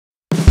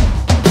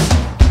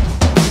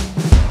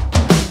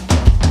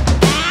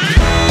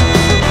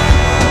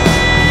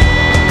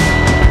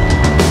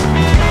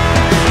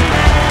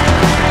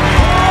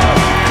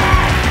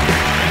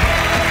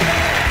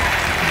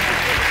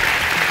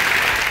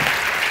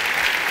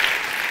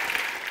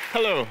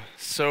Hello.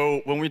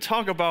 So when we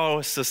talk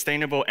about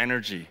sustainable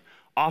energy,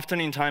 often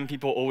in time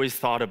people always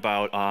thought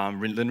about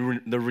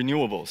the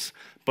renewables.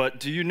 But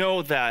do you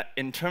know that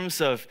in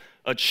terms of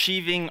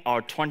achieving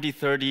our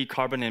 2030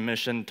 carbon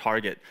emission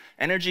target,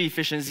 energy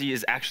efficiency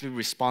is actually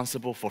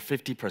responsible for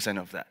 50%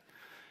 of that?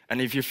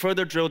 And if you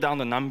further drill down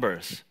the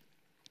numbers,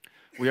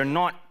 we are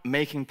not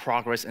making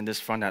progress in this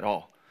front at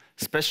all.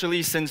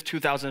 Especially since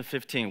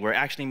 2015, we're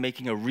actually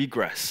making a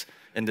regress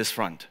in this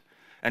front.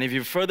 And if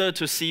you further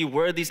to see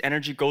where this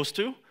energy goes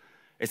to,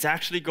 it's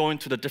actually going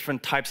to the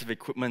different types of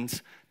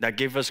equipment that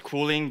give us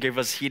cooling, give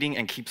us heating,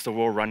 and keeps the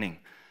world running.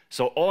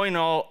 So all in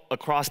all,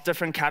 across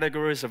different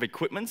categories of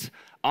equipment,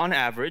 on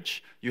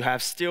average, you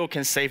still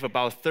can save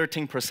about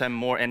 13%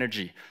 more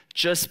energy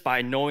just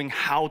by knowing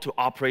how to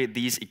operate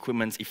these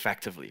equipments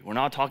effectively. We're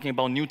not talking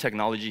about new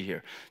technology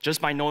here. Just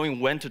by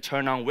knowing when to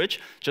turn on which,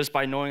 just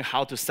by knowing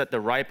how to set the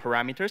right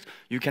parameters,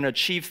 you can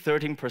achieve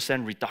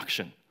 13%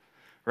 reduction,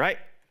 right?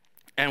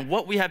 And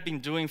what we have been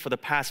doing for the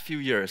past few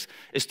years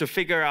is to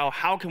figure out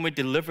how can we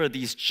deliver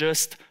these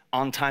just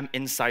on-time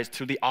insights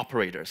to the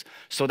operators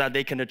so that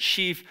they can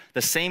achieve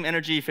the same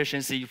energy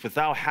efficiency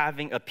without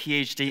having a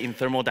PhD in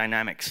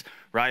thermodynamics,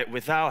 right?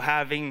 Without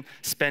having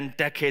spent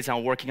decades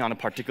on working on a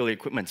particular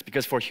equipment.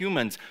 Because for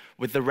humans,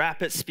 with the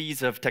rapid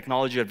speeds of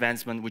technology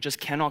advancement, we just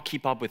cannot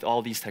keep up with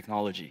all these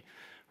technology,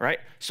 right?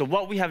 So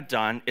what we have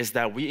done is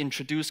that we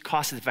introduced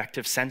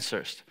cost-effective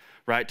sensors,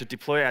 right, to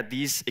deploy at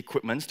these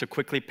equipments to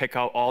quickly pick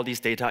out all these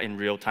data in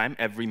real time,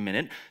 every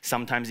minute,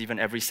 sometimes even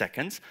every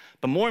second.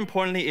 But more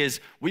importantly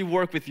is we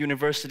work with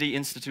university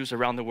institutes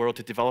around the world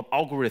to develop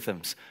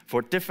algorithms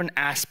for different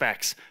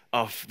aspects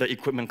of the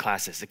equipment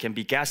classes. It can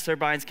be gas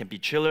turbines, can be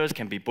chillers,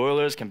 can be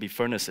boilers, can be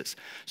furnaces.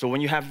 So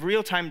when you have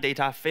real-time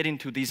data fit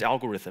into these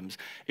algorithms,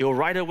 it will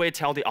right away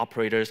tell the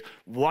operators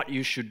what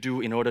you should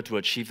do in order to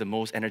achieve the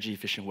most energy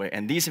efficient way.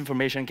 And these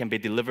information can be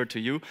delivered to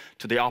you,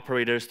 to the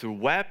operators through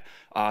web,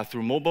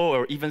 through mobile,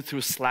 or even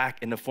through Slack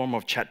in the form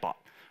of chatbot,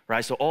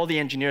 right? So all the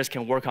engineers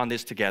can work on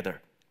this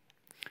together.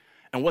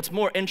 And what's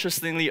more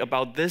interestingly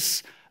about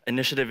this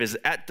initiative is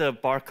at the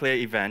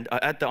Barclay event,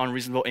 at the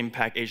Unreasonable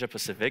Impact Asia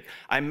Pacific,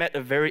 I met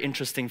a very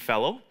interesting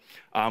fellow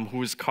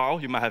who is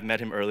Carl. You might have met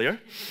him earlier,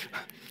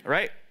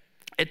 right?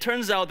 It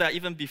turns out that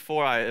even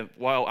before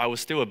while I was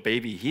still a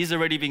baby, he's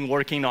already been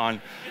working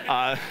on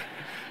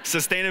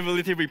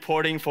sustainability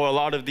reporting for a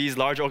lot of these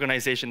large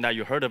organizations that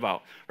you heard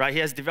about, right? He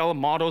has developed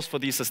models for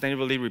these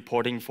sustainability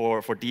reporting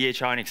for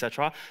DHR and et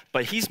cetera,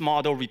 but his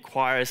model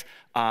requires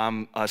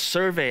a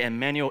survey and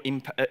manual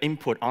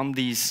input on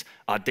these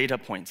data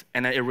points,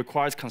 and it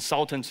requires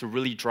consultants to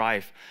really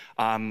drive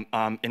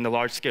in the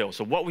large scale.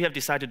 So what we have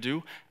decided to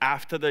do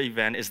after the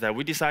event is that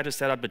we decided to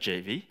set up a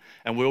JV,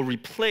 and we'll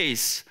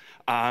replace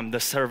the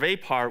survey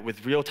part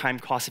with real-time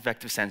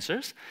cost-effective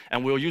sensors,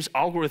 and we'll use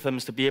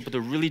algorithms to be able to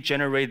really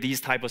generate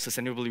these type of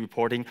sustainability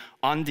reporting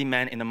on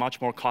demand in a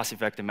much more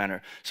cost-effective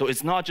manner. So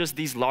it's not just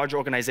these large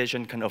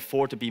organizations can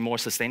afford to be more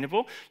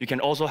sustainable, you can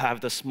also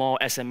have the small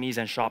SMEs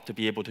and shop to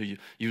be able to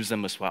use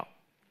them as well.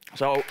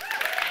 So,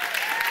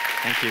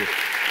 thank you.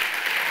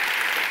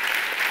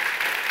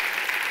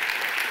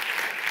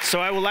 So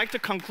I would like to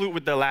conclude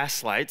with the last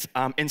slides.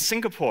 In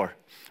Singapore,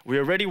 we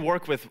already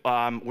work with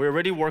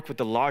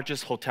the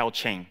largest hotel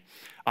chain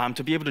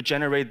to be able to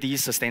generate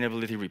these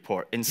sustainability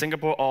report. In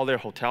Singapore, all their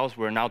hotels,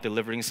 we're now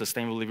delivering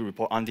sustainability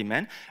report on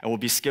demand, and we'll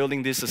be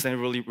scaling this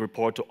sustainability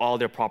report to all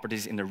their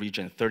properties in the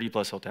region,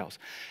 30+ hotels.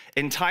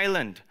 In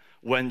Thailand,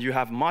 when you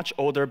have much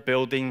older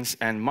buildings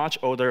and much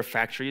older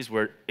factories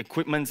where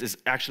equipment is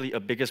actually a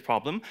biggest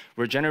problem,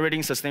 we're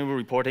generating sustainable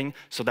reporting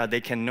so that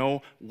they can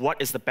know what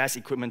is the best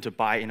equipment to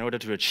buy in order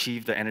to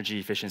achieve the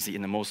energy efficiency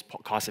in the most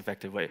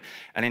cost-effective way.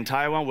 And in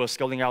Taiwan, we're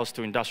scaling out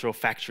to industrial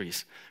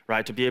factories,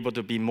 right, to be able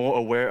to be more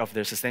aware of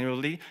their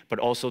sustainability, but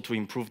also to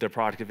improve their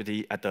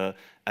productivity at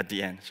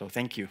the end. So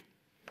thank you.